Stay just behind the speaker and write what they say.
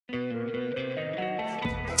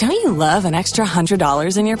Don't you love an extra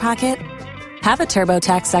 $100 in your pocket? Have a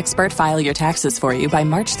TurboTax expert file your taxes for you by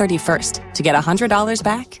March 31st to get $100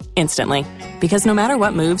 back instantly. Because no matter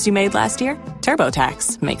what moves you made last year,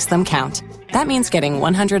 TurboTax makes them count. That means getting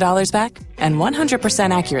 $100 back and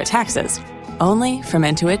 100% accurate taxes, only from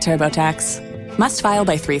Intuit TurboTax. Must file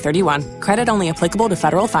by 3/31. Credit only applicable to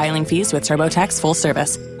federal filing fees with TurboTax full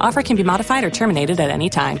service. Offer can be modified or terminated at any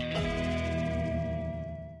time.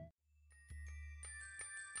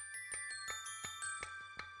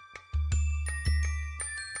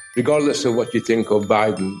 Regardless of what you think of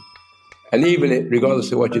Biden, and even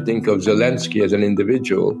regardless of what you think of Zelensky as an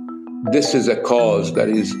individual, this is a cause that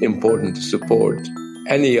is important to support.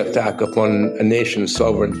 Any attack upon a nation's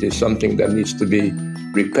sovereignty is something that needs to be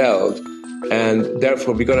repelled. And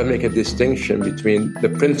therefore, we've got to make a distinction between the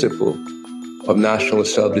principle of national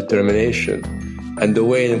self-determination and the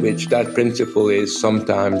way in which that principle is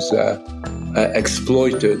sometimes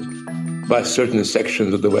exploited by certain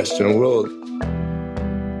sections of the Western world.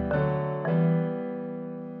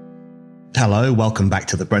 Hello, welcome back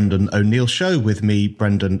to the Brendan O'Neill Show with me,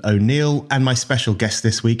 Brendan O'Neill, and my special guest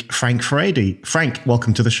this week, Frank Furedi. Frank,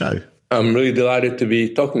 welcome to the show. I'm really delighted to be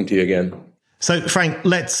talking to you again. So, Frank,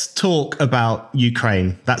 let's talk about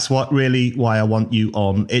Ukraine. That's why I want you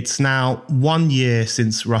on. It's now 1 year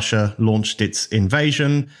since Russia launched its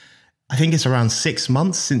invasion. I think it's around 6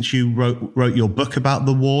 months since you wrote your book about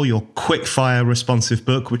the war, your quick-fire responsive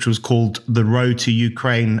book, which was called The Road to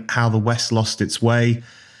Ukraine, How the West Lost Its Way.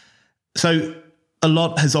 So a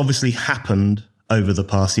lot has obviously happened over the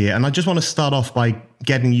past year, and I just want to start off by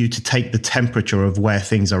getting you to take the temperature of where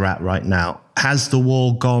things are at right now. Has the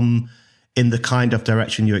war gone in the kind of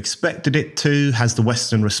direction you expected it to? Has the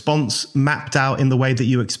Western response mapped out in the way that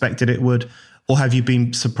you expected it would? Or have you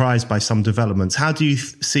been surprised by some developments? How do you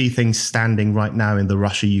see things standing right now in the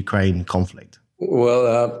Russia-Ukraine conflict?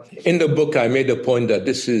 Well, in the book, I made the point that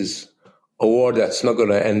this is a war that's not going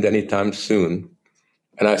to end anytime soon.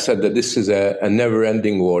 And I said that this is a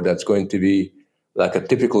never-ending war that's going to be like a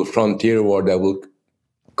typical frontier war that will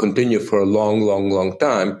continue for a long, long, long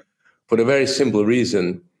time, for the very simple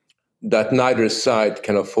reason that neither side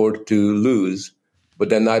can afford to lose, but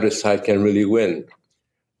then neither side can really win.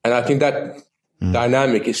 And I think that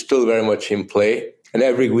dynamic is still very much in play. And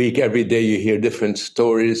every week, every day, you hear different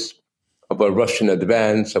stories about Russian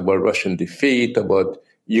advance, about Russian defeat, about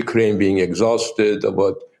Ukraine being exhausted,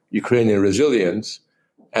 about Ukrainian resilience.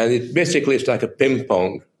 And it basically is like a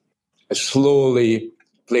slowly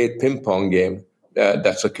played ping pong game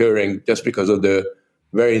that's occurring just because of the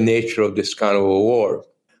very nature of this kind of a war.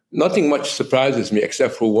 Nothing much surprises me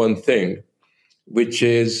except for one thing, which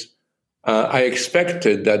is I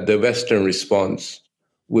expected that the Western response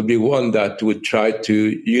would be one that would try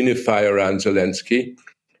to unify around Zelensky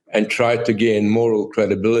and try to gain moral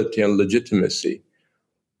credibility and legitimacy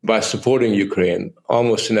by supporting Ukraine,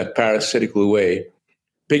 almost in a parasitical way,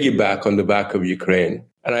 piggyback on the back of Ukraine.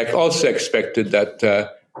 And I also expected that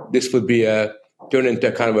this would be turn into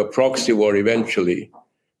a kind of a proxy war eventually,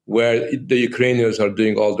 where the Ukrainians are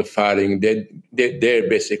doing all the fighting. They're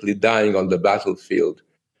basically dying on the battlefield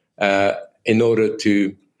in order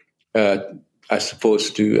to,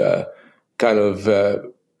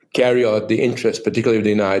 carry out the interests, particularly of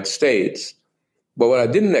the United States. But what I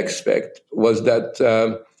didn't expect was that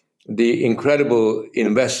the incredible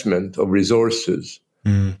investment of resources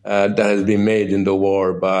that has been made in the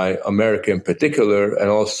war by America in particular, and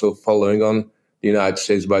also following on the United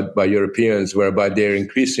States by Europeans, whereby they're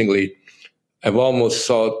increasingly have almost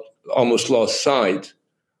lost sight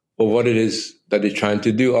of what it is that they're trying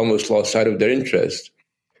to do, almost lost sight of their interest.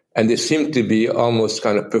 And they seem to be almost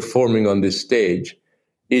kind of performing on this stage,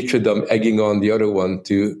 each of them egging on the other one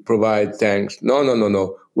to provide tanks.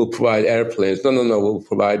 No, we'll provide airplanes. No, we'll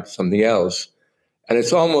provide something else. And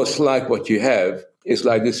it's almost like what you have is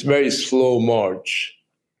like this very slow march,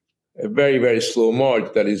 a very, very slow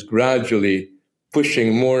march that is gradually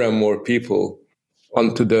pushing more and more people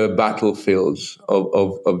onto the battlefields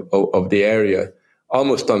of the area,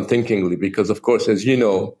 almost unthinkingly, because, of course, as you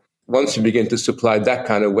know, once you begin to supply that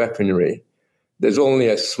kind of weaponry, there's only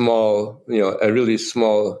a really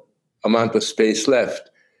small amount of space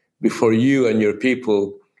left before you and your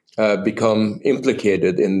people become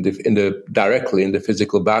implicated directly in the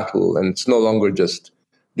physical battle. And it's no longer just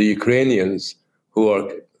the Ukrainians who are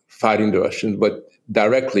fighting the Russians, but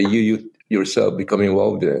directly you yourself become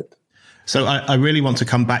involved in it. So I really want to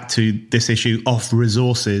come back to this issue of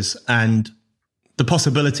resources and the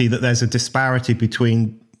possibility that there's a disparity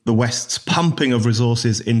between the West's pumping of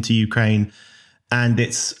resources into Ukraine and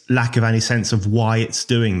its lack of any sense of why it's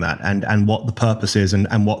doing that and what the purpose is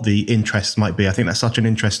and what the interests might be. I think that's such an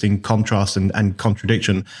interesting contrast and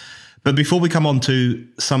contradiction. But before we come on to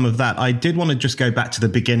some of that, I did want to just go back to the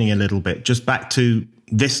beginning a little bit, just back to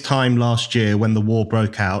this time last year when the war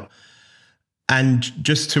broke out, and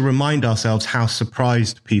just to remind ourselves how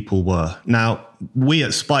surprised people were. Now, we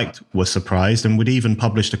at Spiked were surprised, and we'd even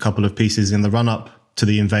published a couple of pieces in the run-up to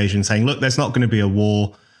the invasion saying, look, there's not going to be a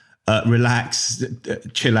war, relax,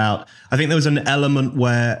 chill out. I think there was an element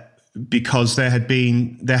where, because there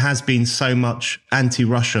has been so much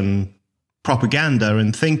anti-Russian propaganda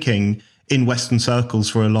and thinking in Western circles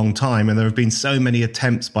for a long time, and there have been so many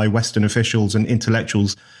attempts by Western officials and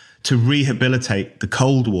intellectuals to rehabilitate the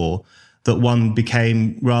Cold War, that one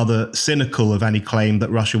became rather cynical of any claim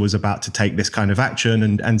that Russia was about to take this kind of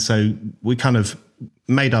action. And so we kind of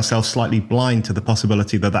made ourselves slightly blind to the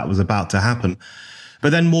possibility that that was about to happen.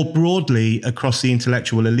 But then more broadly, across the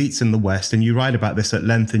intellectual elites in the West, and you write about this at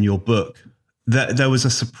length in your book, that there was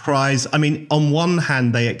a surprise. I mean, on one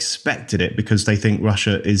hand, they expected it because they think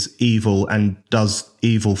Russia is evil and does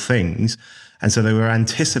evil things. And so they were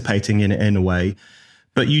anticipating it in a way.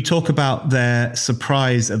 But you talk about their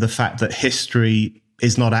surprise at the fact that history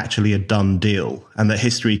is not actually a done deal, and that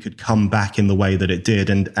history could come back in the way that it did.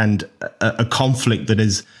 And a conflict that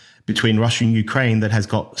is between Russia and Ukraine that has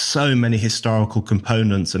got so many historical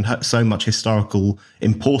components and so much historical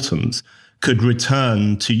importance could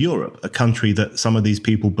return to Europe, a country that some of these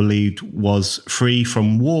people believed was free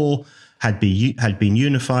from war, had been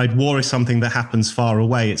unified. War is something that happens far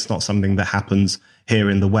away. It's not something that happens here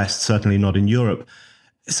in the West, certainly not in Europe.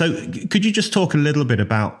 So could you just talk a little bit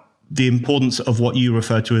about the importance of what you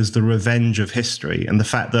refer to as the revenge of history, and the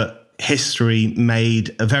fact that history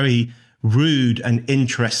made a very rude and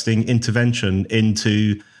interesting intervention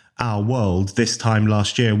into our world this time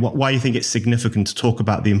last year? Why do you think it's significant to talk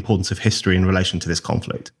about the importance of history in relation to this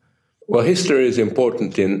conflict? Well, history is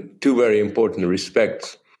important in two very important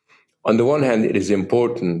respects. On the one hand, it is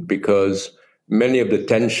important because many of the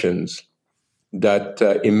tensions that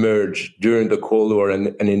emerged during the Cold War and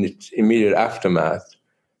in its immediate aftermath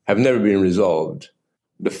have never been resolved.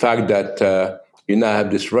 The fact that you now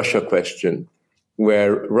have this Russia question,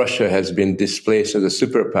 where Russia has been displaced as a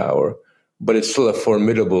superpower, but it's still a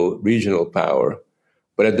formidable regional power.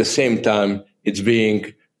 But at the same time, it's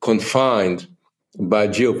being confined by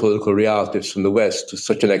geopolitical realities from the West to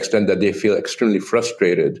such an extent that they feel extremely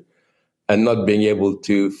frustrated and not being able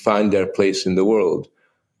to find their place in the world.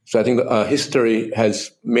 So I think history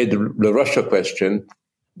has made the Russia question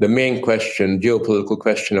the main question, geopolitical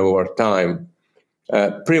question of our time,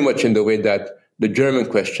 pretty much in the way that the German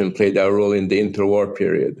question played a role in the interwar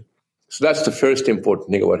period. So that's the first important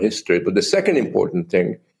thing about history. But the second important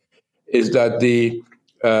thing is that the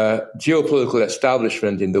geopolitical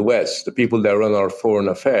establishment in the West, the people that run our foreign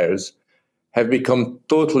affairs, have become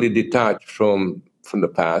totally detached from the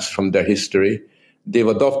past, from their history. They've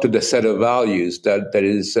adopted a set of values that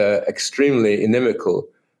is extremely inimical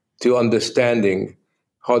to understanding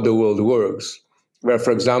how the world works, where,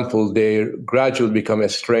 for example, they gradually become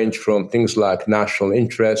estranged from things like national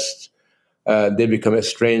interests. They become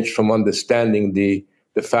estranged from understanding the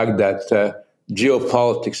fact that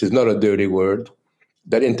geopolitics is not a dirty word,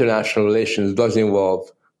 that international relations does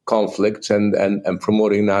involve conflicts and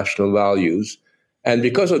promoting national values. And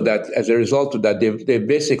because of that, as a result of that, they've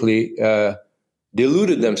basically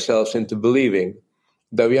deluded themselves into believing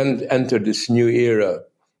that we entered this new era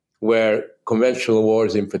where conventional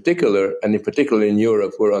wars in particular, and in particular in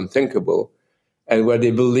Europe, were unthinkable, and where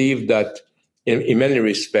they believed that in many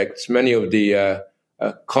respects, many of the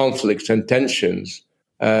conflicts and tensions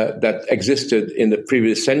that existed in the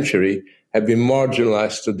previous century have been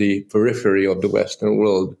marginalized to the periphery of the Western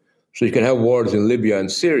world. So you can have wars in Libya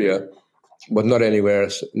and Syria, but not anywhere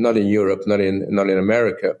else, not in Europe, not in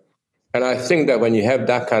America. And I think that when you have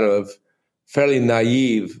that kind of fairly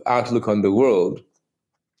naive outlook on the world,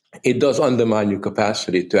 it does undermine your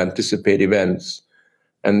capacity to anticipate events.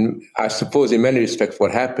 And I suppose in many respects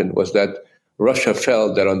what happened was that Russia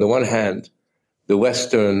felt that on the one hand, the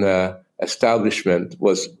Western establishment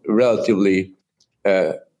was relatively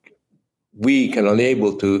weak and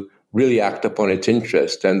unable to really act upon its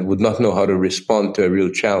interest and would not know how to respond to a real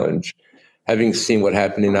challenge, having seen what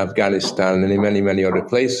happened in Afghanistan and in many, many other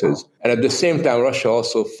places. And at the same time, Russia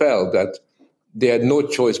also felt that they had no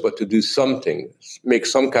choice but to do something, make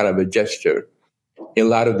some kind of a gesture in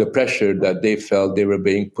light of the pressure that they felt they were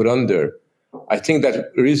being put under. I think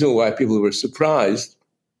that the reason why people were surprised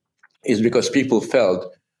is because people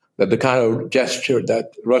felt that the kind of gesture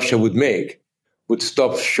that Russia would make would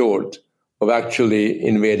stop short of actually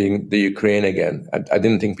invading the Ukraine again. I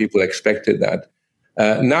didn't think people expected that.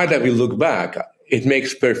 Now that we look back, it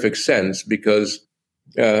makes perfect sense because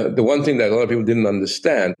the one thing that a lot of people didn't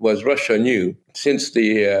understand was Russia knew since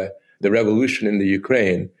the revolution in the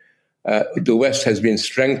Ukraine, the West has been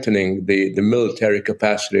strengthening the military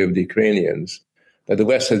capacity of the Ukrainians, that the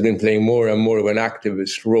West has been playing more and more of an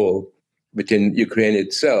activist role within Ukraine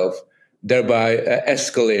itself, thereby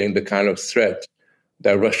escalating the kind of threat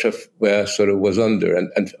that Russia sort of was under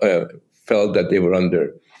and felt that they were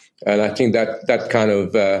under. And I think that kind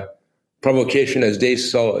of provocation, as they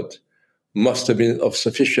saw it, must have been of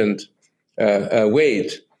sufficient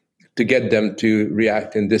weight to get them to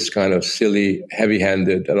react in this kind of silly,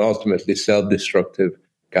 heavy-handed, and ultimately self-destructive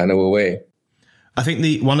kind of a way. I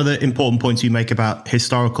think one of the important points you make about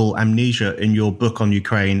historical amnesia in your book on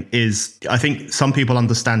Ukraine is, I think some people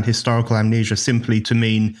understand historical amnesia simply to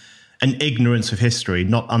mean an ignorance of history,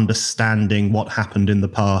 not understanding what happened in the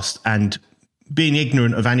past and being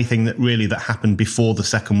ignorant of anything that happened before the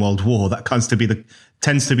Second World War. That tends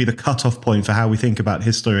to be the cutoff point for how we think about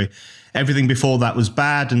history. Everything before that was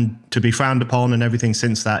bad and to be frowned upon, and everything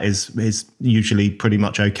since that is usually pretty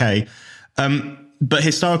much okay. But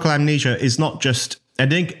historical amnesia is not just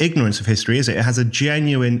an ignorance of history, is it? It has a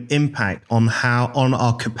genuine impact on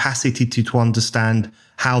our capacity to understand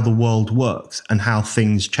how the world works and how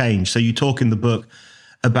things change. So you talk in the book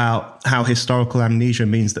about how historical amnesia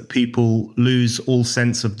means that people lose all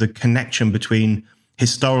sense of the connection between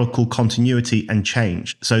historical continuity and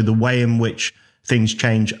change. So the way in which things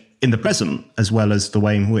change in the present, as well as the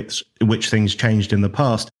way in which things changed in the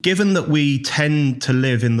past. Given that we tend to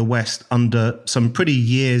live in the West under some pretty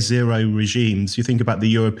year zero regimes, you think about the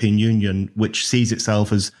European Union, which sees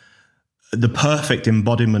itself as the perfect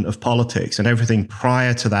embodiment of politics, and everything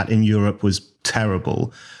prior to that in Europe was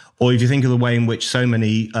terrible. Or if you think of the way in which so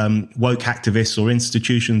many woke activists or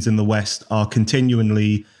institutions in the West are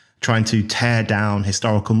continually trying to tear down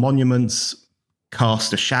historical monuments,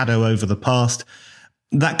 cast a shadow over the past,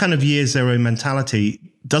 that kind of year zero mentality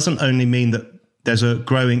doesn't only mean that there's a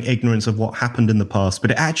growing ignorance of what happened in the past,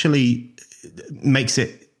 but it actually makes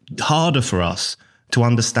it harder for us to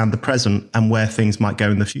understand the present and where things might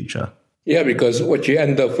go in the future. Yeah, because what you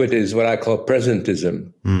end up with is what I call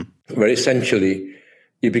presentism, where essentially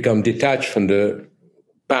you become detached from the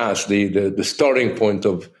past, the starting point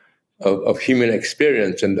of human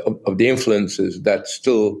experience and of the influences that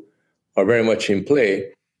still are very much in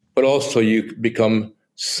play. But also you become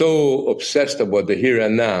so obsessed about the here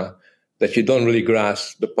and now that you don't really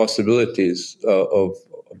grasp the possibilities of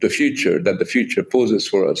the future, that the future poses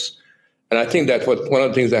for us. And I think that one of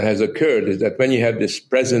the things that has occurred is that when you have this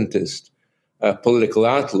presentist political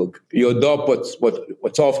outlook, you adopt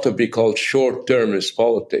what's often be called short-termist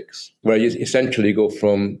politics, where you essentially go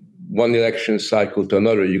from one election cycle to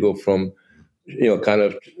another. You go from, kind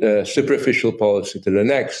of superficial policy to the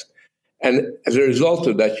next. And as a result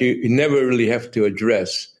of that, you never really have to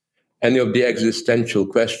address any of the existential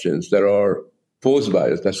questions that are posed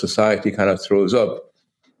by us, that society kind of throws up.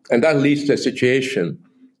 And that leads to a situation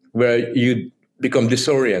where you become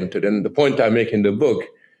disoriented. And the point I make in the book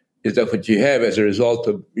is that what you have as a result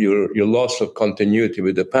of your loss of continuity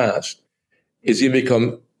with the past is you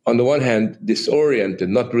become, on the one hand, disoriented,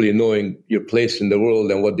 not really knowing your place in the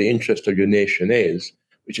world and what the interest of your nation is,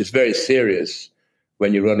 which is very serious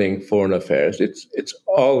when you're running foreign affairs. It's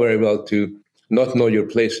all very well to not know your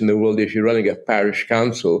place in the world if you're running a parish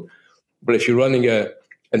council, but if you're running a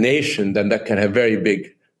nation, then that can have very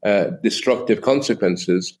big destructive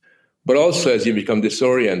consequences. But also, as you become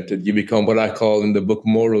disoriented, you become what I call in the book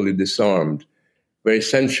morally disarmed, where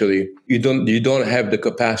essentially you don't have the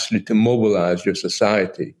capacity to mobilize your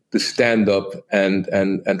society, to stand up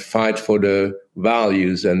and fight for the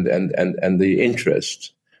values and the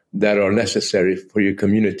interests that are necessary for your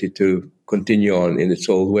community to continue on in its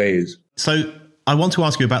old ways. So I want to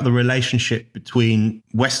ask you about the relationship between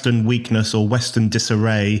Western weakness or Western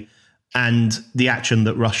disarray and the action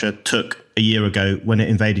that Russia took a year ago when it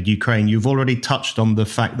invaded Ukraine. You've already touched on the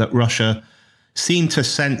fact that Russia seemed to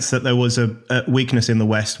sense that there was a weakness in the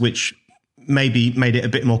West, which maybe made it a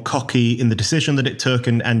bit more cocky in the decision that it took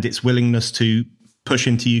and its willingness to push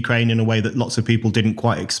into Ukraine in a way that lots of people didn't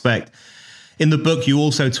quite expect. In the book, you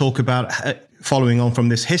also talk about, following on from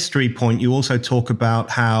this history point, you also talk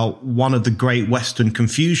about how one of the great Western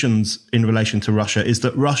confusions in relation to Russia is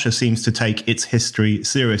that Russia seems to take its history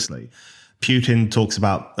seriously. Putin talks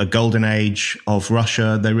about a golden age of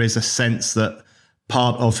Russia. There is a sense that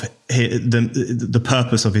part of the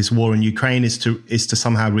purpose of his war in Ukraine is to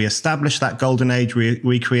somehow reestablish that golden age,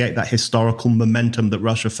 recreate that historical momentum that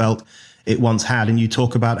Russia felt it once had. And you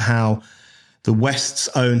talk about how the West's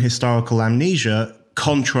own historical amnesia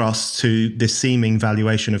contrasts to this seeming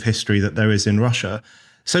valuation of history that there is in Russia.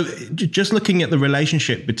 So just looking at the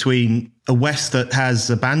relationship between a West that has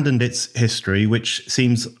abandoned its history, which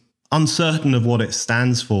seems uncertain of what it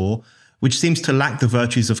stands for, which seems to lack the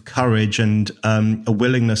virtues of courage and a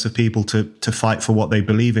willingness of people to fight for what they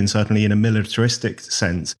believe in, certainly in a militaristic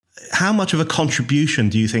sense. How much of a contribution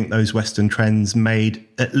do you think those Western trends made,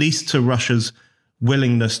 at least to Russia's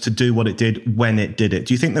willingness to do what it did when it did it?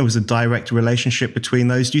 Do you think there was a direct relationship between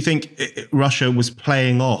those? Do you think Russia was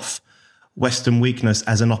playing off Western weakness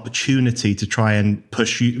as an opportunity to try and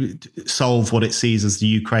solve what it sees as the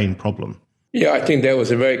Ukraine problem? Yeah, I think there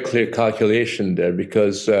was a very clear calculation there,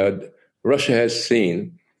 because Russia has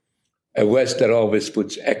seen a West that always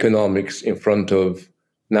puts economics in front of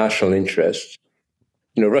national interests.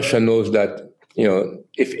 Russia knows that,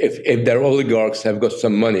 if their oligarchs have got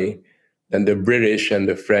some money, then the British and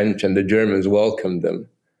the French and the Germans welcome them.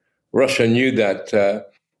 Russia knew that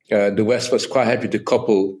the West was quite happy to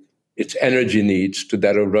couple its energy needs to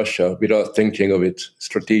that of Russia without thinking of its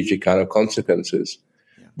strategic kind of consequences.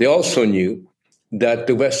 Yeah. They also knew that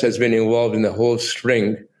the West has been involved in a whole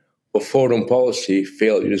string of foreign policy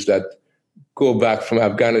failures that go back from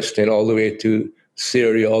Afghanistan all the way to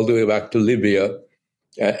Syria, all the way back to Libya,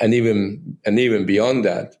 and even beyond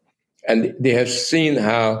that. And they have seen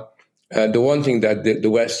how the one thing that the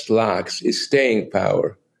West lacks is staying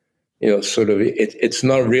power. It's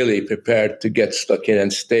not really prepared to get stuck in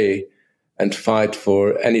and stay and fight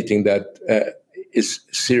for anything that is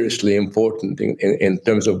seriously important in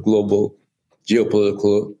terms of global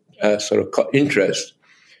geopolitical interest.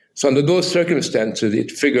 So under those circumstances,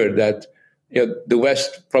 it figured that the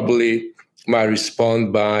West probably might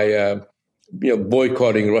respond by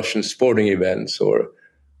boycotting Russian sporting events, or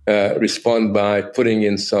respond by putting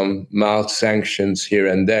in some mild sanctions here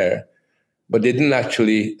and there. But they didn't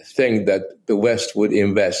actually think that the West would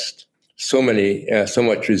invest so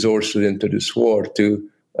much resources into this war to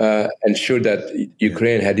ensure that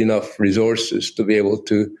Ukraine had enough resources to be able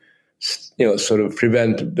to,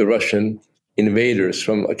 prevent the Russian invaders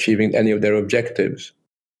from achieving any of their objectives.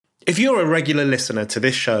 If you're a regular listener to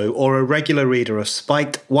this show or a regular reader of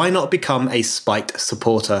Spiked, why not become a Spiked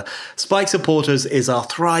supporter? Spiked Supporters is our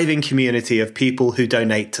thriving community of people who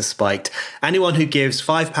donate to Spiked. Anyone who gives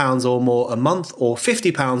 £5 or more a month or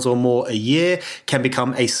 £50 or more a year can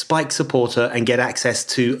become a Spiked supporter and get access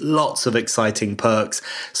to lots of exciting perks.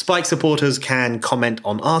 Spiked supporters can comment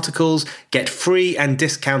on articles, get free and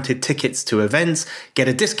discounted tickets to events, get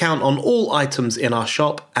a discount on all items in our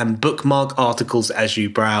shop, and bookmark articles as you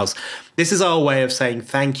browse. This is our way of saying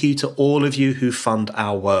thank you to all of you who fund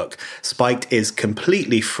our work. Spiked is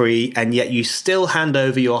completely free, and yet you still hand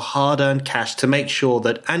over your hard-earned cash to make sure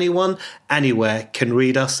that anyone, anywhere can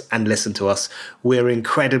read us and listen to us. We're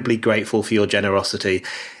incredibly grateful for your generosity.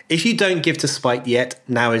 If you don't give to Spiked yet,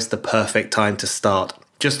 now is the perfect time to start.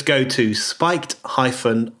 Just go to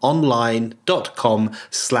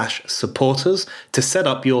spiked-online.com/supporters to set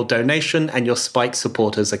up your donation and your Spiked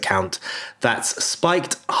supporters account. That's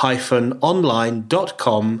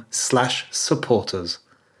spiked-online.com/supporters.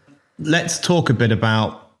 Let's talk a bit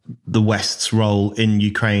about the West's role in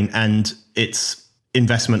Ukraine and its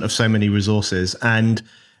investment of so many resources. And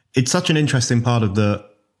it's such an interesting part of the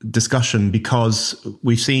discussion because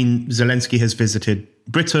we've seen Zelensky has visited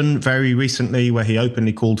Britain very recently, where he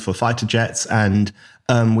openly called for fighter jets. And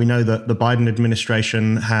we know that the Biden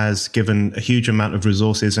administration has given a huge amount of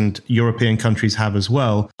resources, and European countries have as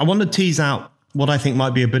well. I want to tease out what I think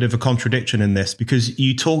might be a bit of a contradiction in this, because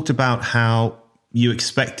you talked about how you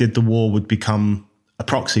expected the war would become a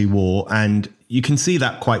proxy war. And you can see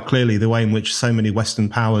that quite clearly, the way in which so many Western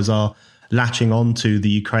powers are latching on to the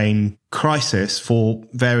Ukraine crisis for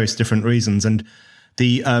various different reasons. And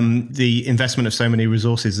the investment of so many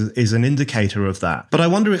resources is an indicator of that. But I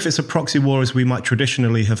wonder if it's a proxy war as we might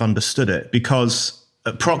traditionally have understood it, because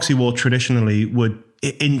a proxy war traditionally would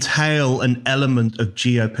entail an element of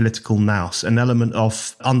geopolitical nous, an element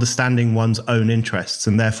of understanding one's own interests,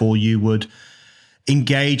 and therefore you would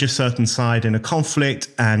engage a certain side in a conflict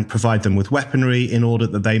and provide them with weaponry in order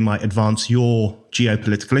that they might advance your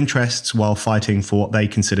geopolitical interests while fighting for what they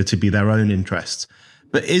consider to be their own interests.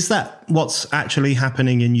 But is that what's actually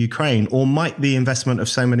happening in Ukraine? Or might the investment of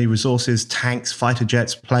so many resources, tanks, fighter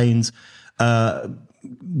jets, planes,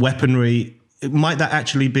 weaponry, might that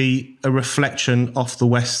actually be a reflection of the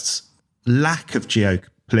West's lack of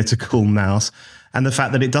geopolitical nous and the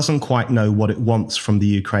fact that it doesn't quite know what it wants from the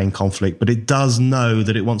Ukraine conflict, but it does know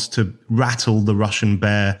that it wants to rattle the Russian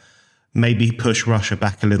bear, maybe push Russia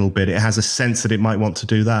back a little bit. It has a sense that it might want to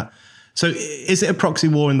do that. So is it a proxy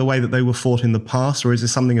war in the way that they were fought in the past, or is it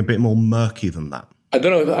something a bit more murky than that? I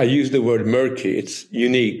don't know if I use the word murky. It's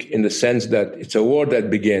unique in the sense that it's a war that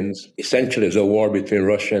begins essentially as a war between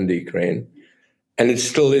Russia and the Ukraine. And it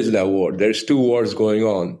still is that war. There's two wars going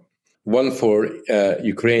on, one for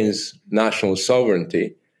Ukraine's national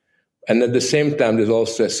sovereignty. And at the same time, there's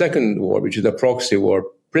also a second war, which is a proxy war,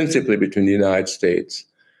 principally between the United States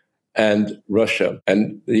and Russia,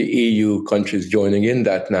 and the EU countries joining in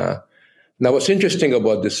that now. Now, what's interesting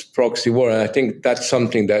about this proxy war, and I think that's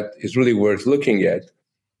something that is really worth looking at,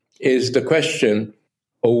 is the question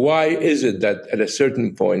of why is it that at a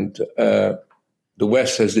certain point the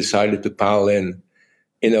West has decided to pile in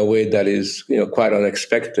a way that is quite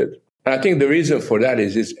unexpected. And I think the reason for that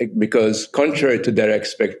is because contrary to their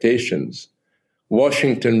expectations,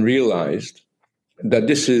 Washington realized that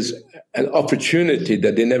this is an opportunity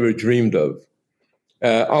that they never dreamed of,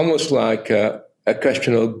 almost like a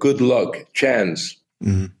question of good luck, chance,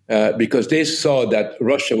 because they saw that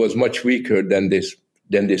Russia was much weaker than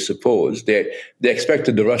they supposed. They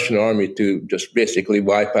expected the Russian army to just basically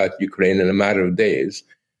wipe out Ukraine in a matter of days.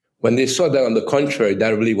 When they saw that, on the contrary,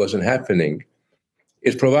 that really wasn't happening,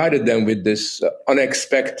 it provided them with this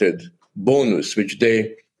unexpected bonus, which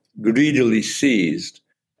they greedily seized.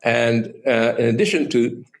 And in addition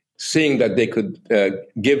to seeing that they could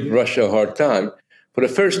give Russia a hard time, for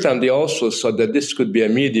the first time, they also saw that this could be a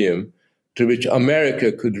medium through which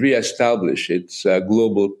America could reestablish its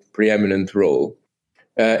global preeminent role.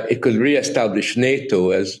 It could reestablish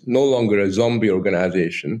NATO as no longer a zombie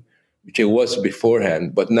organization, which it was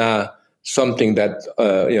beforehand, but now something that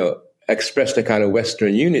expressed a kind of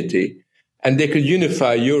Western unity, and they could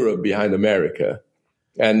unify Europe behind America,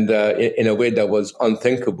 and in a way that was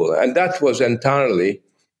unthinkable. And that was entirely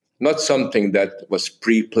not something that was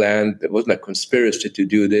pre-planned. It wasn't a conspiracy to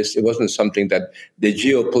do this. It wasn't something that they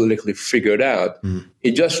geopolitically figured out.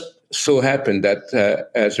 It just so happened that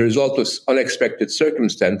as a result of unexpected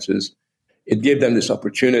circumstances, it gave them this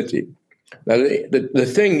opportunity. Now,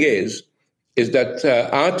 the thing is that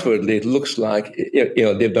outwardly it looks like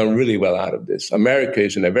they've done really well out of this. America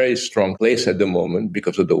is in a very strong place at the moment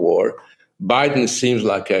because of the war. Biden seems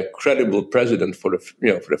like a credible president for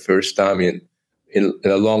the first time in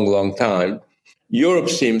a long, long time. Europe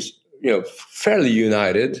seems fairly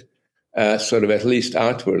united, sort of at least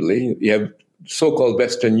outwardly. You have so-called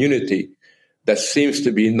Western unity that seems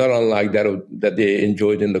to be not unlike that they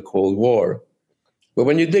enjoyed in the Cold War. But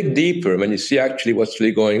when you dig deeper, when you see actually what's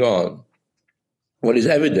really going on, what is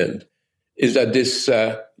evident is that this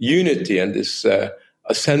unity and this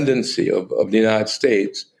ascendancy of the United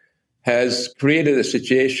States has created a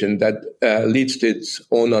situation that leads to its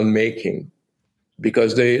own unmaking,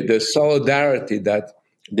 because the solidarity that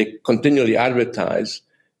they continually advertise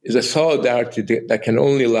is a solidarity that can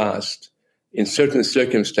only last in certain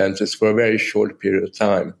circumstances for a very short period of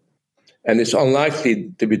time. And it's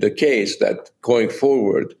unlikely to be the case that going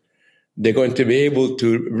forward, they're going to be able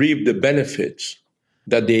to reap the benefits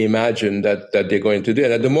that they imagine that they're going to do.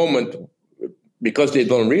 And at the moment, because they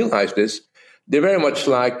don't realize this, they're very much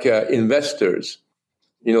like investors,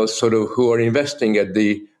 sort of who are investing at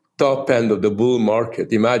the top end of the bull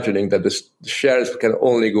market, imagining that the shares can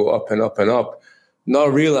only go up and up and up,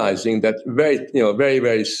 not realizing that very,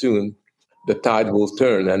 very soon the tide will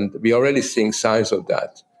turn. And we're already seeing signs of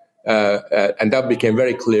that. And that became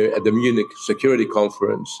very clear at the Munich Security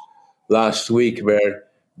Conference last week, where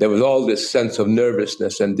there was all this sense of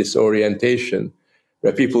nervousness and disorientation,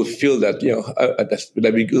 where people feel that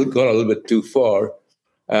that we gone a little bit too far,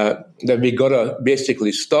 that we got to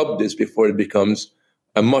basically stop this before it becomes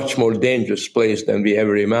a much more dangerous place than we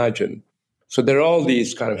ever imagined. So there are all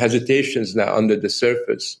these kind of hesitations now under the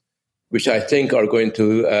surface, which I think are going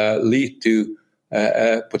to lead to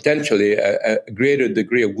potentially a greater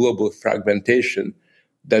degree of global fragmentation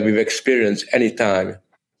that we've experienced any time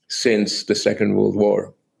since the Second World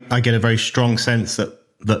War. I get a very strong sense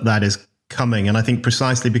that is coming. And I think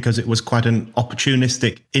precisely because it was quite an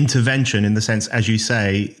opportunistic intervention, in the sense, as you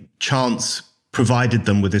say, chance provided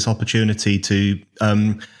them with this opportunity to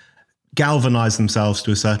galvanize themselves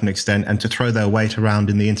to a certain extent and to throw their weight around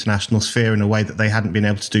in the international sphere in a way that they hadn't been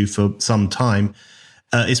able to do for some time.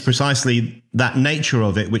 Is precisely that nature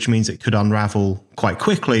of it, which means it could unravel quite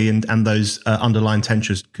quickly, and those underlying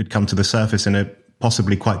tensions could come to the surface in a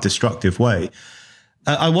possibly quite destructive way.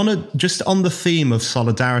 I want to, just on the theme of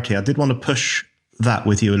solidarity, I did want to push that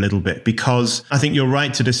with you a little bit, because I think you're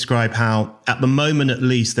right to describe how, at the moment at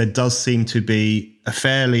least, there does seem to be a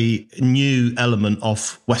fairly new element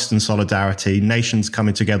of Western solidarity, nations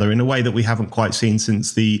coming together in a way that we haven't quite seen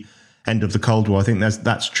since the end of the Cold War. I think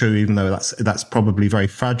that's true, even though that's probably very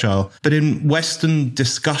fragile. But in Western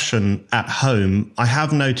discussion at home, I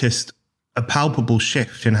have noticed a palpable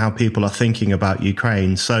shift in how people are thinking about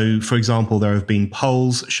Ukraine. So, for example, there have been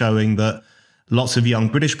polls showing that lots of young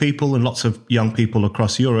British people and lots of young people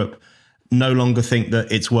across Europe no longer think that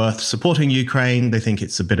it's worth supporting Ukraine. They think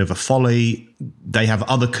it's a bit of a folly. They have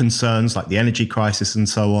other concerns like the energy crisis and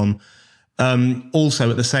so on. Also,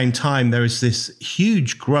 at the same time, there is this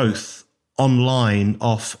huge growth online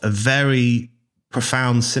of a very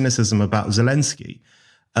profound cynicism about Zelensky,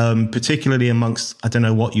 particularly amongst, I don't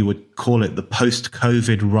know what you would call it, the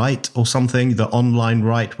post-COVID right or something, the online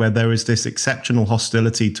right, where there is this exceptional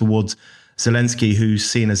hostility towards Zelensky, who's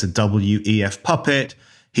seen as a WEF puppet.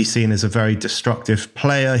 He's seen as a very destructive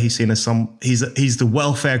player. He's seen as he's the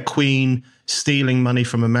welfare queen, stealing money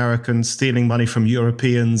from Americans, stealing money from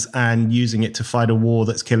Europeans, and using it to fight a war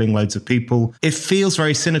that's killing loads of people. It feels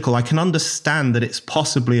very cynical. I can understand that it's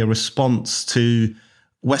possibly a response to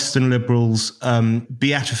Western liberals'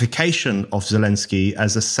 beatification of Zelensky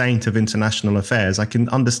as a saint of international affairs. I can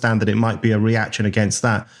understand that it might be a reaction against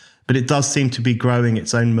that. But it does seem to be growing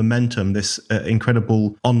its own momentum, this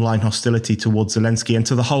incredible online hostility towards Zelensky and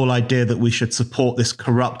to the whole idea that we should support this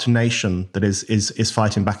corrupt nation that is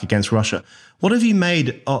fighting back against Russia. What have you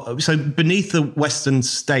made? So beneath the Western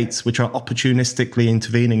states, which are opportunistically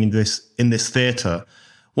intervening in this theatre,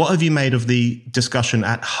 what have you made of the discussion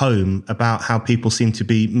at home about how people seem to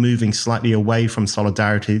be moving slightly away from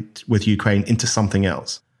solidarity with Ukraine into something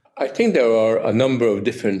else? I think there are a number of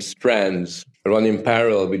different strands running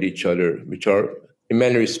parallel with each other, which are in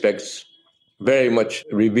many respects very much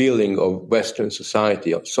revealing of Western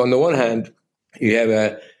society. So on the one hand, you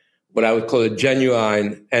have what I would call a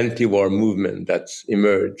genuine anti-war movement that's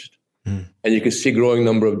emerged. And you can see growing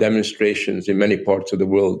number of demonstrations in many parts of the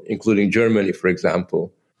world, including Germany, for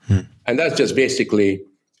example. And that's just basically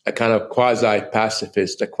a kind of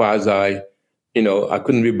quasi-pacifist, a quasi, I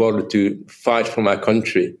couldn't be bothered to fight for my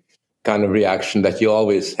country kind of reaction that you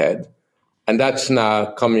always had. And that's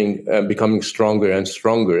now becoming stronger and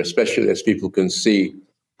stronger, especially as people can see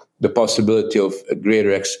the possibility of a greater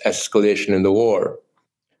escalation in the war.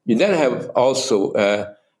 You then have also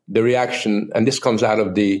the reaction, and this comes out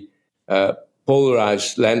of the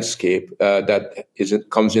polarized landscape that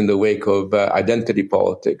comes in the wake of identity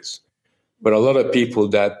politics. But a lot of people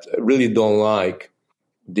that really don't like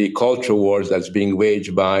the culture wars that's being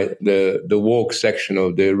waged by the woke section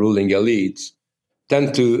of the ruling elites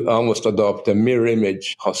tend to almost adopt a mirror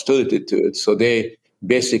image hostility to it. So they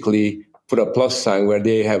basically put a plus sign where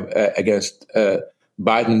they have against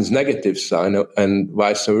Biden's negative sign and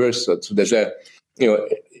vice versa. So there's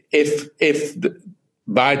if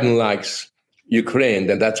Biden likes Ukraine,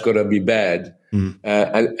 then that's going to be bad.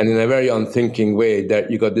 And in a very unthinking way, that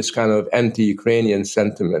you got this kind of anti-Ukrainian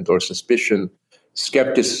sentiment or suspicion,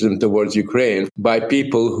 skepticism towards Ukraine by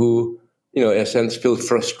people who, in a sense, feel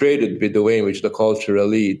frustrated with the way in which the cultural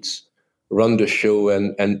elites run the show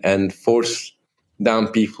and force down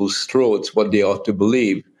people's throats what they ought to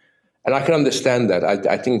believe. And I can understand that.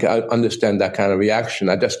 I think I understand that kind of reaction.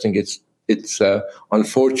 I just think it's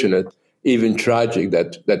unfortunate, even tragic,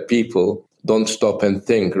 that people don't stop and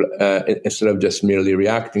think instead of just merely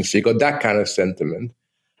reacting. So you got that kind of sentiment.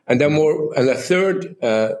 And then a third,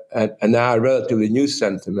 and now a relatively new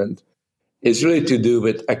sentiment, is really to do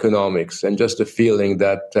with economics and just the feeling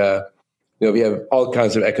that we have all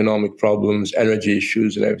kinds of economic problems, energy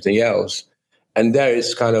issues, and everything else. And there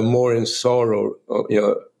is kind of more in sorrow,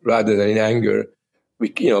 rather than in anger. We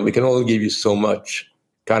can only give you so much,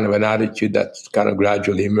 kind of an attitude that's kind of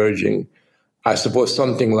gradually emerging. I suppose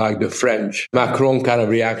something like the French Macron kind of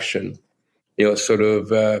reaction, sort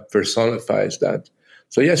of personifies that.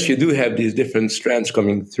 So yes, you do have these different strands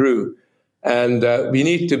coming through. And we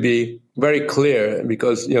need to be very clear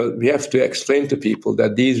because, we have to explain to people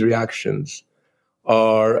that these reactions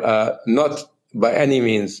are not by any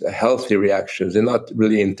means healthy reactions. They're not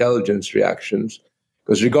really intelligence reactions.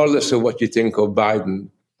 Because regardless of what you think of Biden,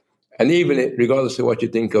 and even regardless of what you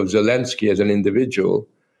think of Zelensky as an individual,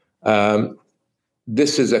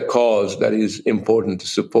 this is a cause that is important to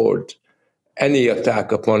support. Any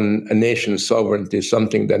attack upon a nation's sovereignty is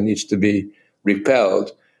something that needs to be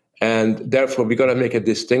repelled. And therefore, we've got to make a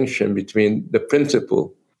distinction between the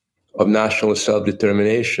principle of national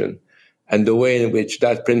self-determination and the way in which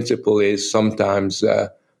that principle is sometimes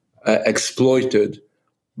exploited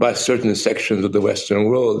by certain sections of the Western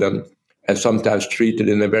world and sometimes treated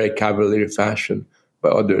in a very cavalier fashion by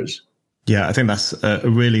others. Yeah, I think that's a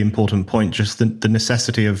really important point, just the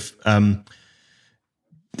necessity of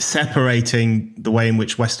separating the way in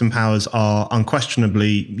which Western powers are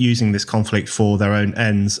unquestionably using this conflict for their own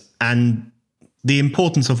ends and the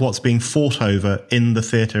importance of what's being fought over in the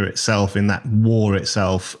theatre itself, in that war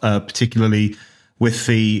itself, particularly with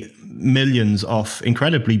the millions of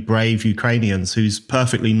incredibly brave Ukrainians whose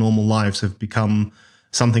perfectly normal lives have become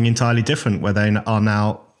something entirely different, where they are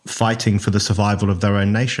now fighting for the survival of their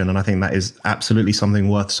own nation. And I think that is absolutely something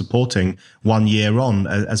worth supporting 1 year on,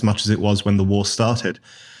 as much as it was when the war started.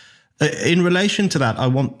 In relation to that, I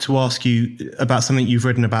want to ask you about something you've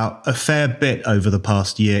written about a fair bit over the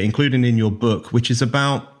past year, including in your book, which is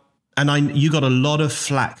about, and you got a lot of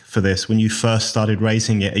flack for this when you first started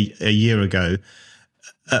raising it a year ago,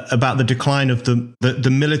 about the decline of the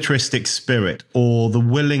militaristic spirit or the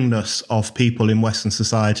willingness of people in Western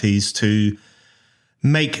societies to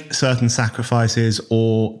make certain sacrifices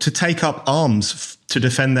or to take up arms to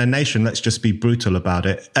defend their nation. Let's just be brutal about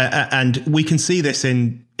it. And we can see this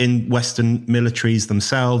in Western militaries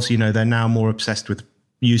themselves. You know, they're now more obsessed with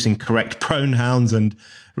using correct pronouns and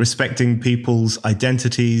respecting people's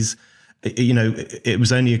identities. You know, it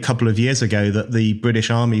was only a couple of years ago that the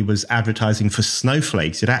British Army was advertising for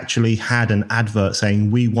snowflakes. It actually had an advert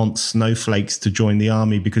saying, "We want snowflakes to join the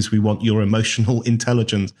army because we want your emotional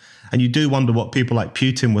intelligence." And you do wonder what people like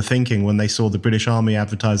Putin were thinking when they saw the British Army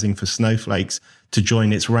advertising for snowflakes to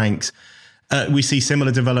join its ranks. We see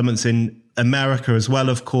similar developments in America as well.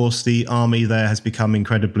 Of course, the army there has become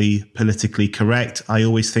incredibly politically correct. I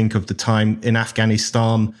always think of the time in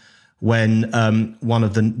Afghanistan when one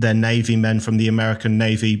of their Navy men from the American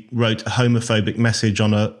Navy wrote a homophobic message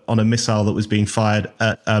on a missile that was being fired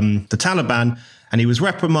at the Taliban, and he was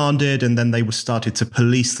reprimanded, and then they started to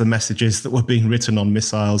police the messages that were being written on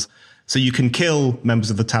missiles. So you can kill members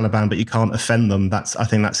of the Taliban, but you can't offend them. I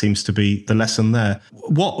think that seems to be the lesson there.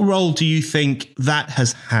 What role do you think that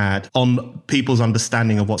has had on people's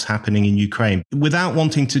understanding of what's happening in Ukraine? Without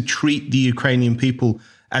wanting to treat the Ukrainian people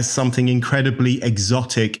as something incredibly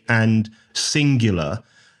exotic and singular,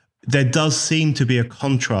 there does seem to be a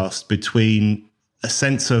contrast between a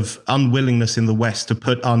sense of unwillingness in the West to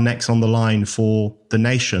put our necks on the line for the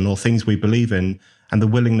nation or things we believe in, and the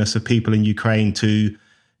willingness of people in Ukraine to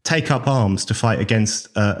take up arms to fight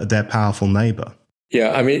against their powerful neighbor.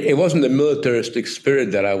 Yeah, I mean, it wasn't the militaristic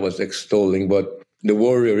spirit that I was extolling, but the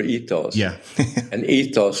warrior ethos. Yeah. An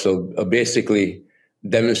ethos of basically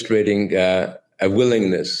demonstrating a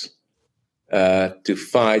willingness to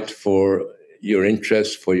fight for your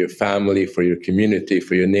interests, for your family, for your community,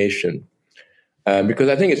 for your nation. Because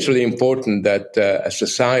I think it's really important that a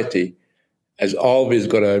society has always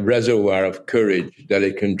got a reservoir of courage that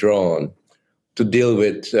it can draw on to deal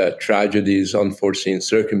with tragedies, unforeseen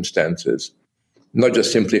circumstances, not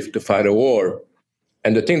just simply to fight a war.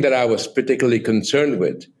 And the thing that I was particularly concerned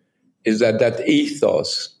with is that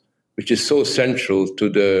ethos, which is so central to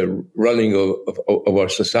the running of our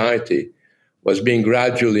society, was being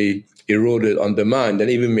gradually eroded, undermined, and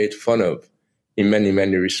even made fun of in many,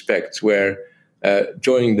 many respects, where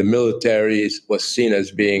joining the military was seen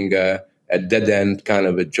as being a dead-end kind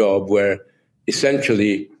of a job, where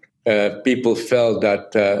essentially people felt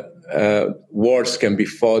that wars can be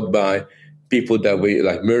fought by people that we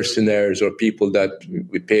like mercenaries or people that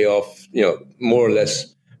we pay off, more or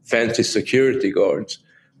less fancy security guards,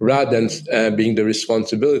 rather than being the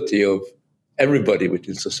responsibility of everybody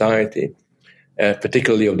within society,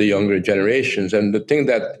 particularly of the younger generations. And the thing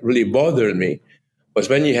that really bothered me was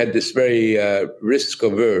when you had this very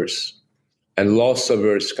risk-averse and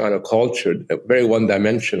loss-averse kind of culture, a very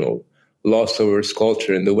one-dimensional loss-averse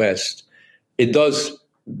culture in the West, it does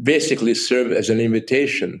basically serve as an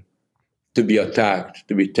invitation to be attacked,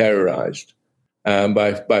 to be terrorized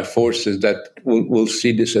by forces that will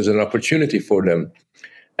see this as an opportunity for them.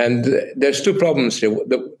 And there's two problems here.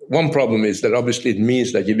 The one problem is that obviously it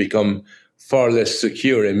means that you become far less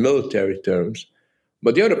secure in military terms.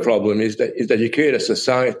 But the other problem is that you create a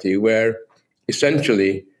society where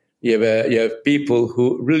essentially you have people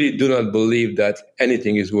who really do not believe that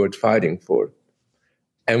anything is worth fighting for.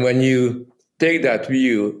 And when you take that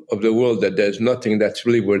view of the world that there's nothing that's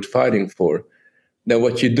really worth fighting for, then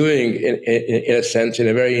what you're doing, in a sense, in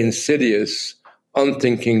a very insidious,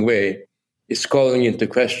 unthinking way, is calling into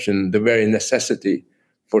question the very necessity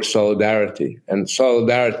for solidarity. And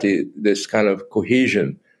solidarity, this kind of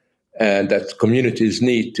cohesion that communities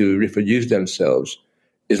need to reproduce themselves,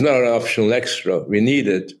 is not an optional extra. We need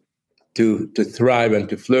it to thrive and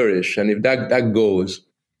to flourish. And if that goes,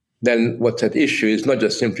 then what's at issue is not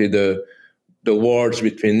just simply the wars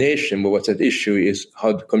between nations, but what's at issue is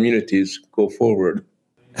how the communities go forward.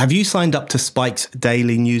 Have you signed up to Spike's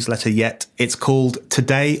daily newsletter yet? It's called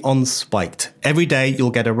Today on Spiked. Every day you'll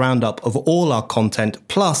get a roundup of all our content,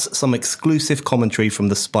 plus some exclusive commentary from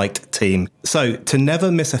the Spiked team. So to never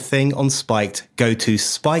miss a thing on Spiked, go to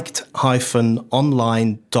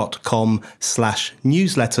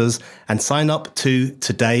spiked-online.com/newsletters and sign up to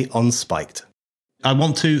Today on Spiked. I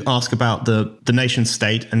want to ask about the nation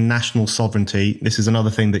state and national sovereignty. This is another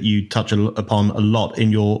thing that you touch upon a lot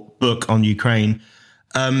in your book on Ukraine.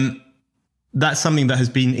 That's something that has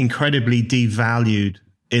been incredibly devalued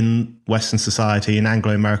in Western society, in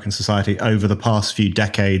Anglo-American society over the past few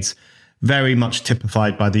decades, very much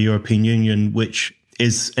typified by the European Union, which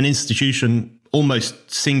is an institution almost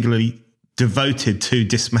singularly devoted to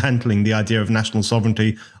dismantling the idea of national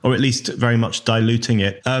sovereignty, or at least very much diluting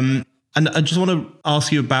it. And I just want to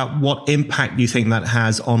ask you about what impact you think that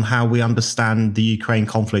has on how we understand the Ukraine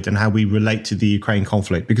conflict and how we relate to the Ukraine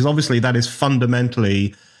conflict, because obviously that is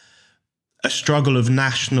fundamentally a struggle of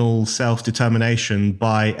national self-determination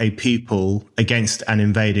by a people against an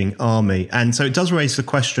invading army. And so it does raise the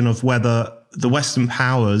question of whether the Western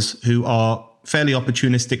powers, who are fairly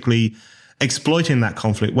opportunistically exploiting that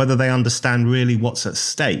conflict, whether they understand really what's at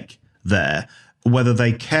stake there, whether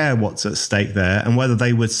they care what's at stake there, and whether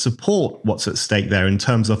they would support what's at stake there in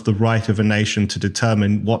terms of the right of a nation to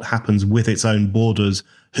determine what happens with its own borders,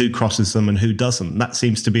 who crosses them and who doesn't. That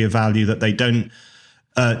seems to be a value that they don't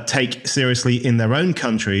take seriously in their own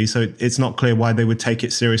country. So it's not clear why they would take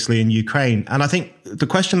it seriously in Ukraine. And I think the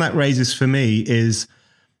question that raises for me is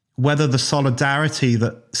whether the solidarity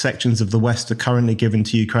that sections of the West are currently giving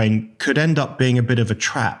to Ukraine could end up being a bit of a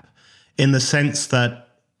trap, in the sense that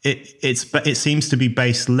it seems to be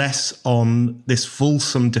based less on this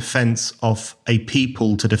fulsome defense of a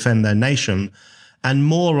people to defend their nation, and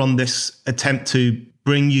more on this attempt to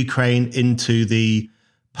bring Ukraine into the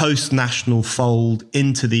post-national fold,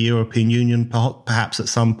 into the European Union, perhaps at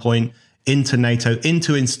some point, into NATO,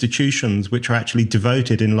 into institutions which are actually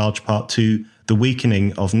devoted in large part to the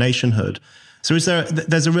weakening of nationhood. So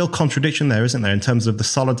there's a real contradiction there, isn't there, in terms of the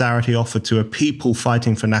solidarity offered to a people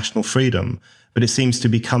fighting for national freedom, but it seems to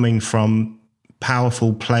be coming from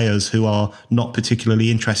powerful players who are not particularly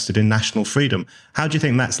interested in national freedom. How do you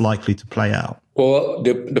think that's likely to play out? Well,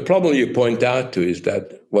 the problem you point out to is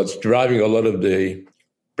that what's driving a lot of the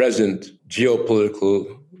present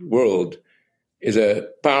geopolitical world is a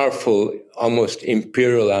powerful, almost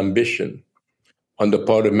imperial ambition on the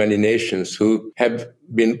part of many nations who have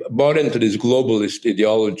been bought into this globalist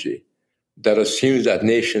ideology that assumes that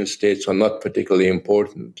nation states are not particularly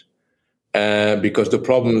important. Because the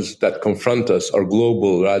problems that confront us are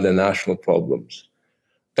global rather than national problems.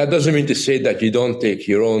 That doesn't mean to say that you don't take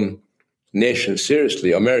your own nation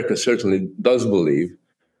seriously. America certainly does believe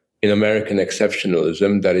in American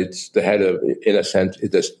exceptionalism, that it's the head of, in a sense,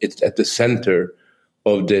 it's at the center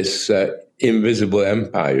of this invisible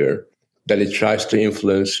empire that it tries to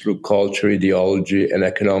influence through culture, ideology, and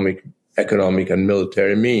economic and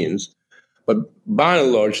military means. But by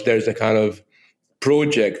and large, there's a kind of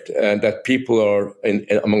project that people are,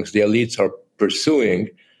 amongst the elites, are pursuing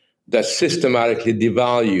that systematically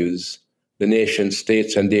devalues the nation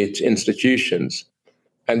states and its institutions.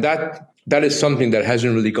 And that is something that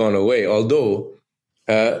hasn't really gone away, although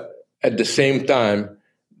at the same time,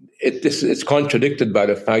 it's contradicted by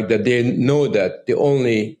the fact that they know that the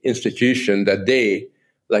only institution that they,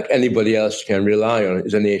 like anybody else, can rely on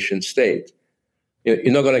is a nation state.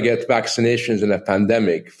 You're not going to get vaccinations in a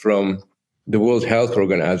pandemic from the World Health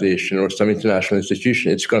Organization or some international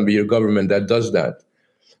institution. It's going to be your government that does that.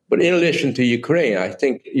 But in relation to Ukraine, I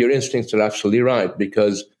think your instincts are absolutely right,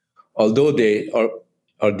 because although they are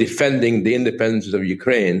defending the independence of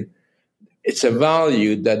Ukraine, it's a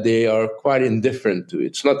value that they are quite indifferent to.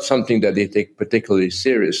 It's not something that they take particularly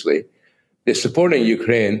seriously. They're supporting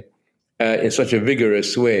Ukraine in such a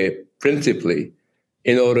vigorous way, principally,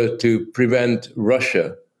 in order to prevent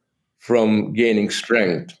Russia from gaining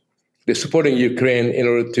strength. They're supporting Ukraine in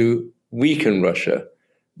order to weaken Russia.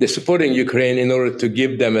 They're supporting Ukraine in order to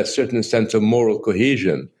give them a certain sense of moral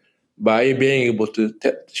cohesion by being able to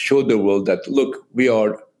show the world that, look, we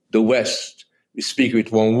are the West. We speak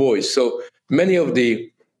with one voice. So many of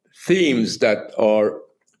the themes that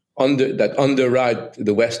underwrite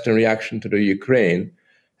the Western reaction to the Ukraine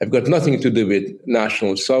have got nothing to do with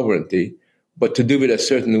national sovereignty, but to do with a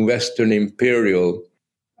certain Western imperial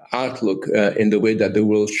outlook in the way that the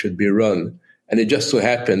world should be run. And it just so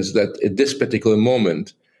happens that at this particular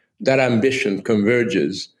moment, that ambition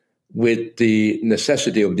converges with the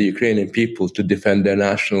necessity of the Ukrainian people to defend their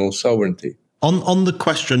national sovereignty. On the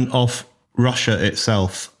question of Russia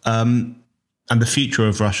itself and the future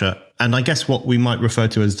of Russia, and I guess what we might refer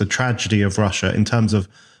to as the tragedy of Russia in terms of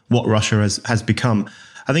what Russia has become.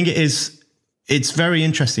 I think it's very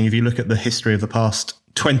interesting if you look at the history of the past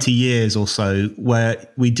 20 years or so, where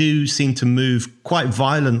we do seem to move quite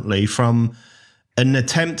violently from an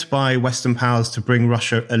attempt by Western powers to bring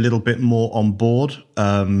Russia a little bit more on board.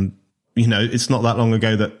 It's not that long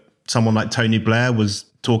ago that someone like Tony Blair was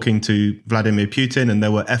talking to Vladimir Putin, and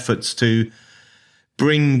there were efforts to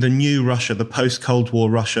bring the new Russia, the post-Cold War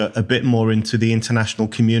Russia, a bit more into the international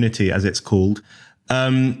community, as it's called.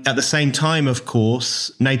 At the same time, of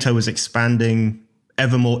course, NATO was expanding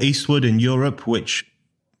ever more eastward in Europe, which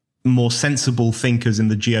more sensible thinkers in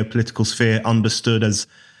the geopolitical sphere understood as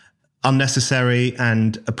unnecessary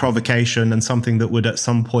and a provocation and something that would at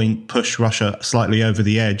some point push Russia slightly over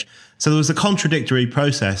the edge. So there was a contradictory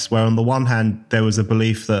process where on the one hand, there was a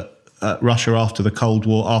belief that Russia after the Cold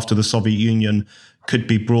War, after the Soviet Union, could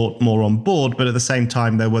be brought more on board. But at the same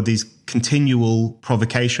time, there were these continual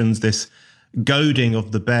provocations, this goading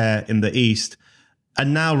of the bear in the East.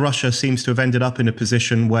 And now Russia seems to have ended up in a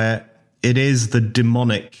position where it is the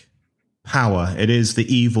demonic power. It is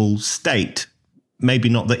the evil state, maybe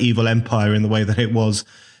not the evil empire in the way that it was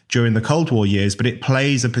during the Cold War years, but it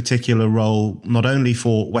plays a particular role not only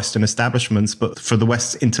for Western establishments, but for the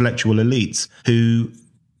West's intellectual elites who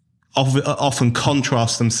often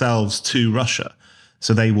contrast themselves to Russia.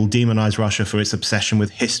 So they will demonize Russia for its obsession with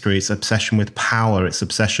history, its obsession with power, its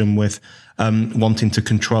obsession with wanting to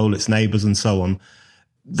control its neighbors and so on.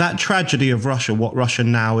 That tragedy of Russia, what Russia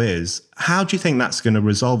now is, how do you think that's going to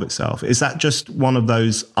resolve itself? Is that just one of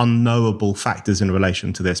those unknowable factors in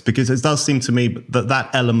relation to this? Because it does seem to me that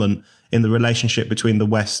that element in the relationship between the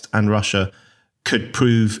West and Russia could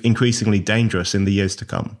prove increasingly dangerous in the years to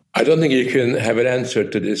come. I don't think you can have an answer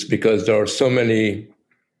to this because there are so many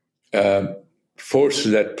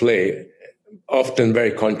forces at play, often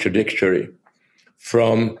very contradictory,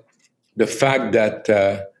 from the fact that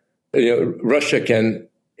Russia can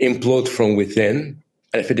implode from within.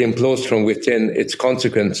 And if it implodes from within, its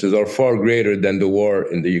consequences are far greater than the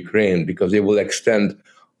war in the Ukraine because they will extend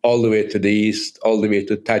all the way to the east, all the way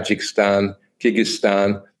to Tajikistan,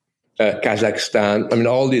 Kyrgyzstan, Kazakhstan. I mean,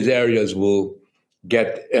 all these areas will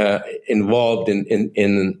get involved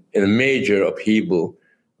in a major upheaval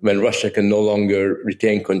when Russia can no longer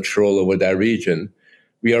retain control over that region.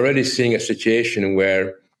 We are already seeing a situation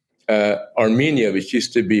where Armenia, which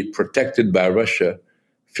used to be protected by Russia,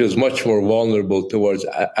 feels much more vulnerable towards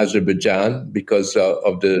Azerbaijan because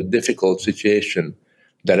of the difficult situation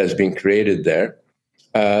that has been created there.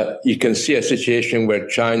 You can see a situation where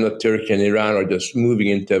China, Turkey, and Iran are just moving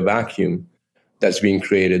into a vacuum that's being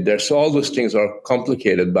created there. So all those things are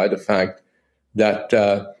complicated by the fact that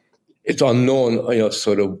it's unknown,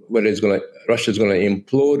 sort of whether Russia's going to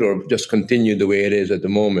implode or just continue the way it is at the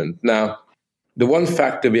moment. Now, the one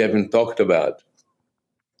factor we haven't talked about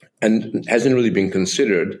and hasn't really been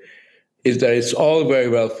considered is that it's all very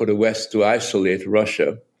well for the West to isolate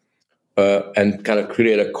Russia and kind of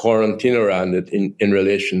create a quarantine around it in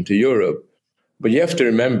relation to Europe. But you have to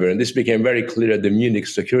remember, and this became very clear at the Munich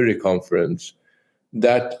Security Conference,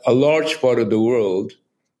 that a large part of the world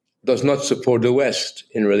does not support the West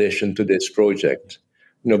in relation to this project.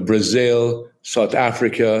 Brazil, South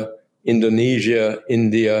Africa, Indonesia,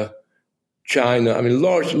 India, China, I mean,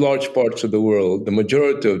 large parts of the world, the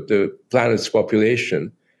majority of the planet's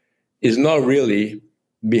population is not really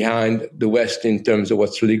behind the West in terms of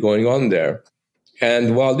what's really going on there.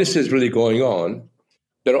 And while this is really going on,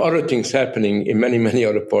 there are other things happening in many, many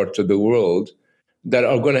other parts of the world that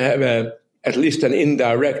are going to have at least an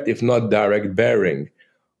indirect, if not direct, bearing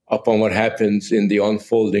upon what happens in the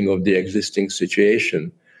unfolding of the existing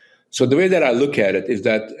situation. So the way that I look at it is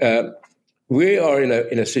that we are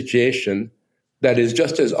in a situation that is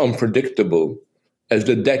just as unpredictable as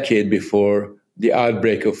the decade before the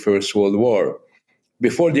outbreak of First World War.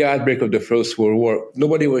 Before the outbreak of the First World War,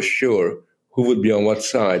 nobody was sure who would be on what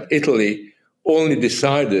side. Italy only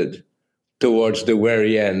decided towards the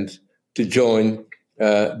very end to join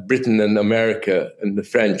Britain and America and the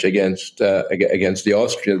French against the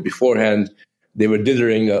Austrians. Beforehand, they were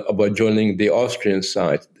dithering about joining the Austrian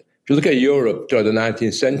side. If you look at Europe throughout the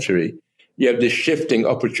 19th century, you have these shifting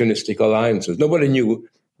opportunistic alliances. Nobody knew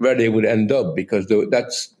where they would end up because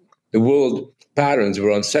the world patterns were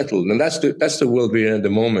unsettled. And that's the world we're in at the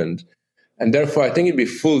moment. And therefore, I think it'd be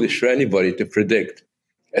foolish for anybody to predict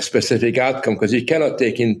a specific outcome because you cannot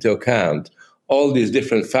take into account all these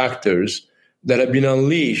different factors that have been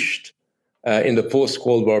unleashed in the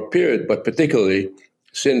post-Cold War period, but particularly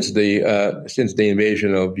since the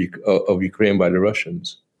invasion of Ukraine by the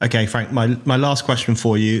Russians. Okay, Frank, my last question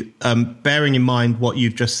for you, bearing in mind what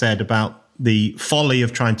you've just said about the folly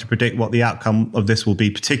of trying to predict what the outcome of this will be,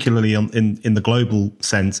 particularly in the global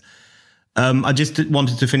sense, I just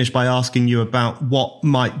wanted to finish by asking you about what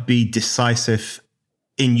might be decisive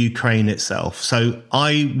in Ukraine itself. So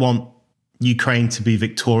I want Ukraine to be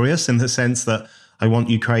victorious in the sense that I want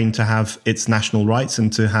Ukraine to have its national rights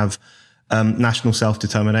and to have national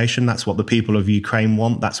self-determination. That's what the people of Ukraine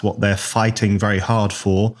want. That's what they're fighting very hard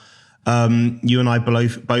for. You and I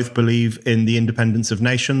both believe in the independence of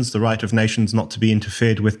nations, the right of nations not to be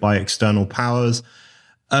interfered with by external powers.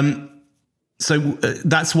 So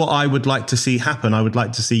that's what I would like to see happen. I would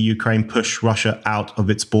like to see Ukraine push Russia out of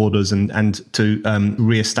its borders and to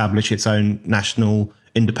reestablish its own national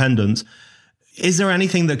independence. Is there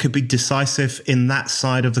anything that could be decisive in that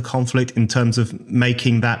side of the conflict in terms of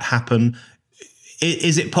making that happen?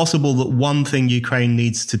 Is it possible that one thing Ukraine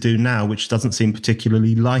needs to do now, which doesn't seem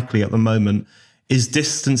particularly likely at the moment, is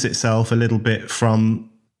distance itself a little bit from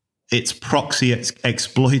its proxy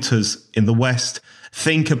exploiters in the West,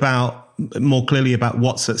 think about more clearly about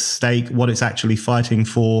what's at stake, what it's actually fighting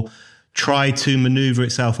for, try to maneuver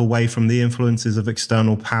itself away from the influences of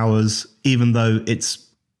external powers, even though it's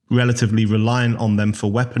relatively reliant on them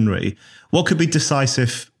for weaponry? What could be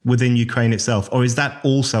decisive within Ukraine itself? Or is that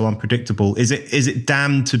also unpredictable? Is it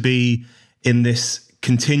damned to be in this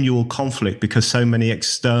continual conflict because so many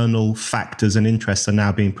external factors and interests are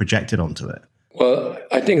now being projected onto it? Well,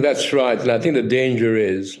 I think that's right. And I think the danger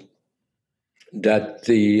is that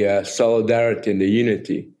the solidarity and the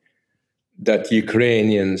unity that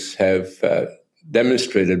Ukrainians have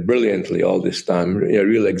demonstrated brilliantly all this time, a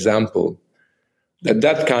real example,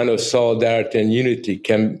 that kind of solidarity and unity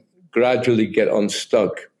can gradually get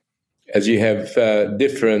unstuck as you have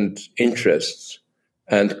different interests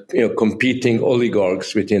and competing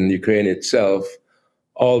oligarchs within Ukraine itself,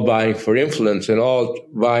 all vying for influence and all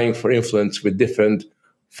vying for influence with different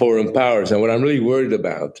foreign powers. And what I'm really worried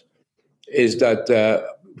about is that,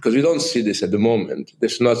 because we don't see this at the moment,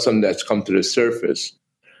 this is not something that's come to the surface,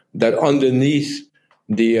 that underneath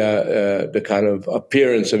the kind of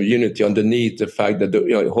appearance of unity, underneath the fact that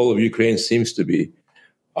the whole of Ukraine seems to be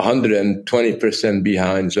 120%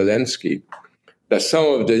 behind Zelensky, that some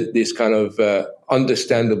of these kind of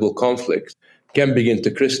understandable conflicts can begin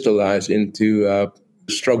to crystallize into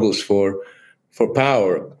struggles for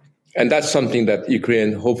power. And that's something that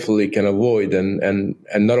Ukraine hopefully can avoid and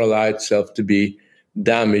not allow itself to be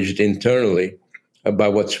damaged internally by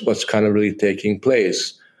what's kind of really taking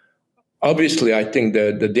place. Obviously, I think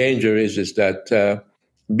the danger is that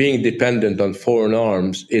being dependent on foreign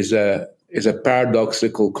arms is a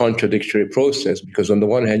paradoxical, contradictory process, because on the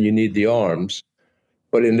one hand, you need the arms,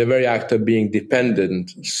 but in the very act of being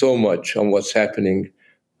dependent so much on what's happening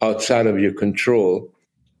outside of your control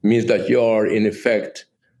means that you are, in effect,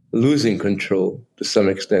 losing control to some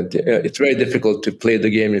extent. It's very difficult to play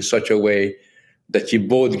the game in such a way that you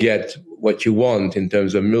both get what you want in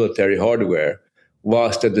terms of military hardware,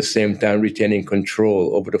 whilst at the same time retaining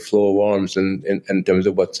control over the flow of arms and in terms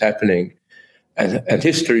of what's happening. And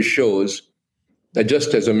history shows that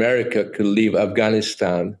just as America could leave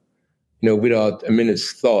Afghanistan, without a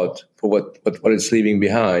minute's thought for what it's leaving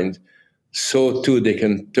behind, so too they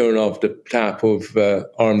can turn off the tap of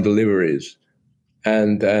armed deliveries.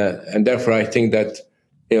 And therefore, I think that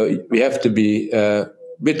we have to be a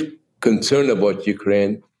bit concerned about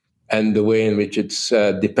Ukraine and the way in which its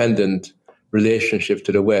dependent relationship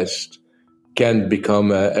to the West can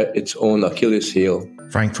become its own Achilles heel.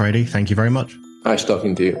 Frank Furedi, thank you very much. Nice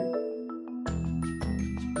talking to you.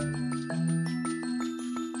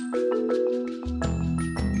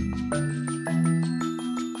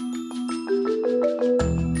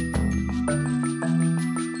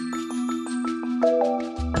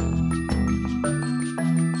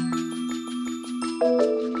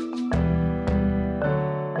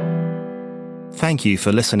 Thank you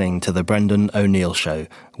for listening to The Brendan O'Neill Show.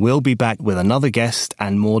 We'll be back with another guest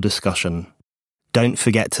and more discussion. Don't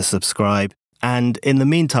forget to subscribe, and in the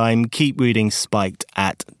meantime, keep reading Spiked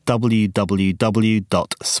at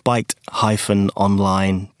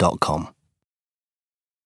www.spiked-online.com.